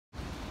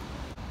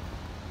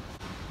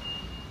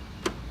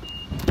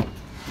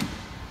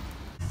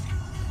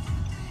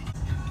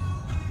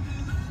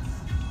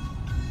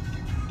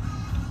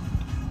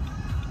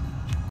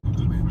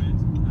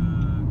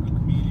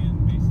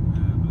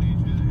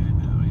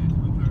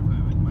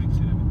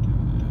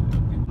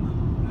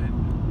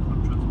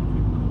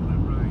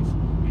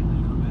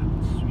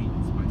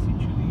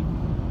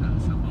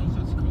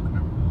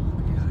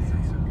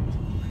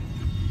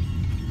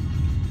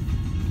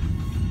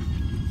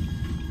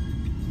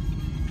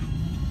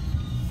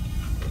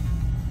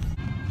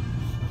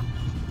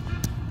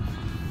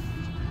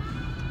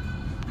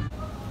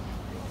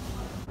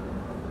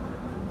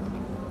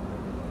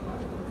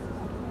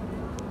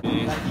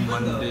Today is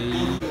Monday.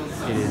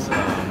 It is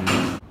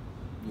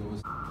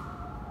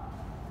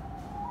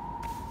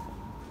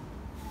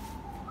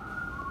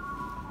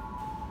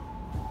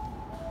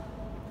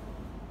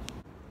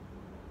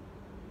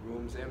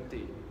room's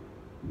empty.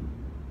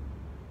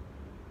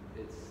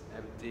 It's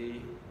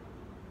empty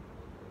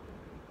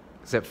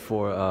except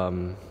for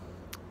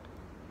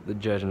the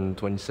JeJening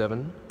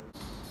 27.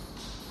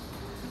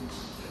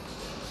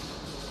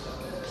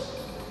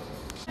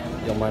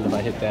 Y'all mind if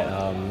I hit that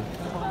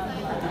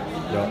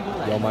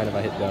y'all mind if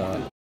I hit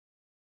the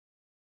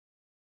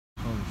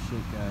oh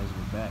shit guys,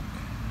 we're back.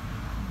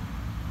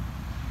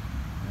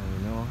 I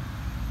don't know.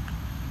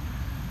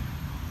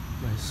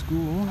 My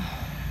school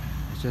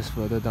is just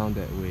further down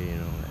that way, you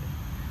know, like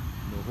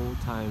the whole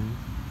time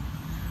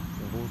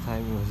it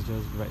was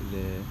just right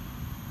there.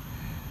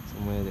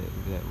 Somewhere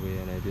that way,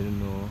 and I didn't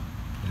know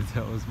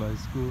that was my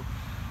school.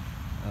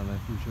 My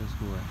future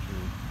school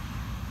actually.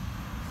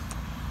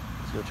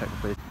 Let's go check the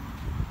place.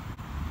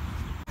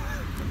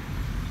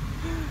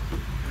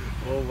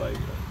 Oh my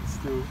god, it's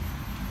still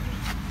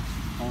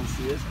all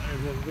serious. I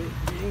remember it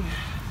being.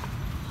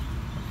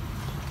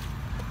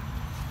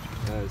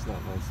 That is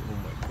not my. Oh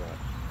my god.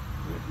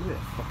 Look at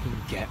that fucking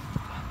gap.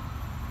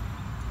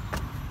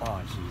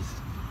 Oh jeez.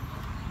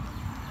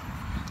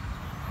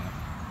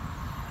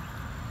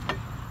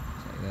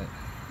 It's like that.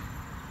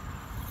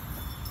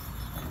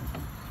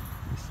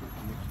 It's like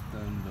next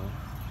turn though.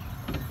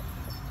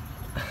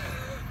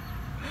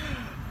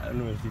 I don't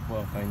know if people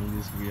are finding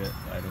this weird.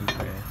 I don't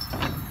care.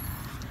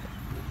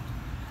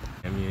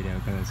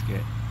 I'm kind of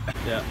scared.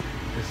 Yeah,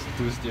 there's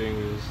 2 steering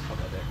wheels. How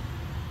about that?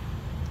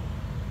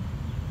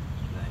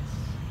 Nice.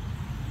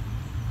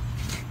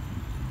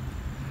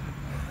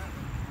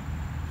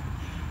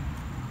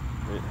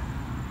 Wait.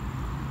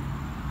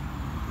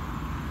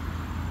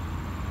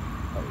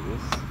 How is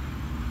this?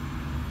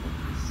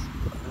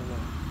 I don't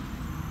know.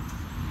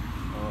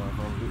 Oh, I'm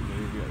looking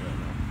very weird right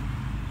now.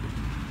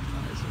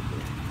 Ah, it's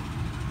okay.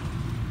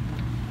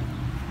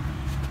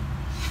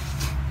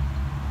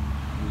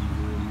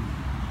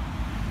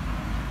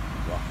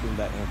 Walking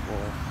back and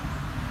forth.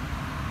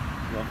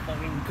 Your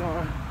fucking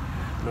car.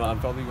 No, I'm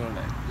probably gonna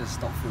like just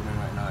stop filming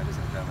right now and just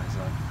enjoy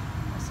myself.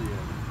 I'll see you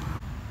later.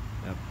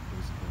 Yep, it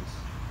was close.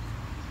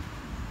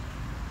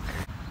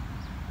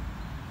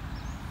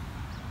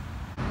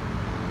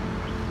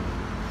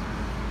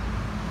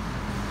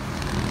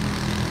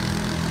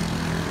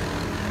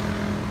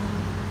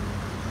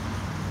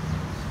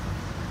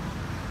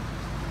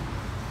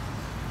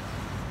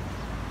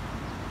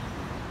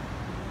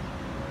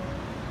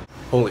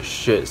 Holy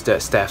shit, is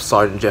that Staff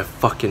Sergeant Jeff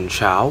fucking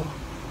Chow?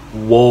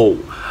 Whoa.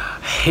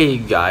 Hey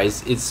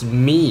guys, it's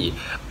me.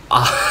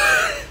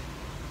 Yeah,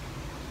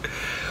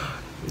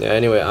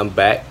 anyway, I'm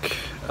back.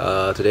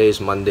 Today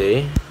is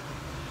Monday.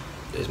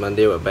 It's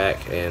Monday, we're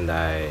back, and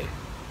I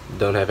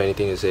don't have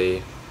anything to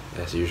say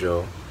as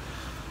usual.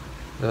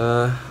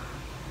 It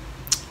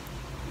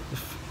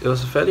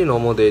was a fairly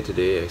normal day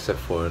today, except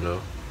for, you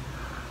know,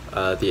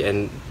 the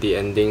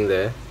ending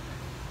there.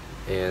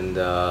 And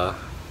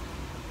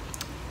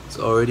it's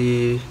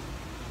already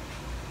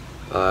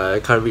I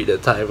can't read the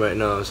time right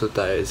now. I'm so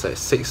tired. It's like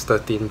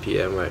 6:13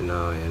 p.m. right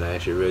now, and I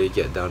should really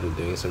get down to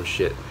doing some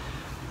shit.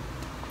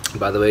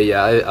 By the way,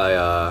 yeah,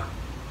 I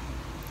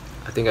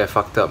think I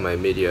fucked up my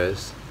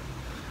mid-years.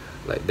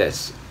 Like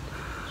that's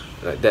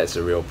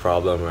a real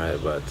problem,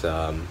 right? But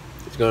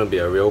it's gonna be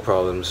a real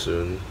problem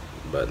soon,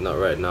 but not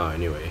right now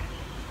anyway.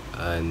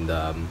 And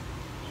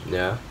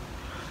yeah,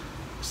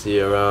 see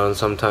you around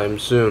sometime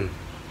soon.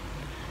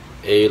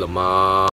 Hey, Lamar.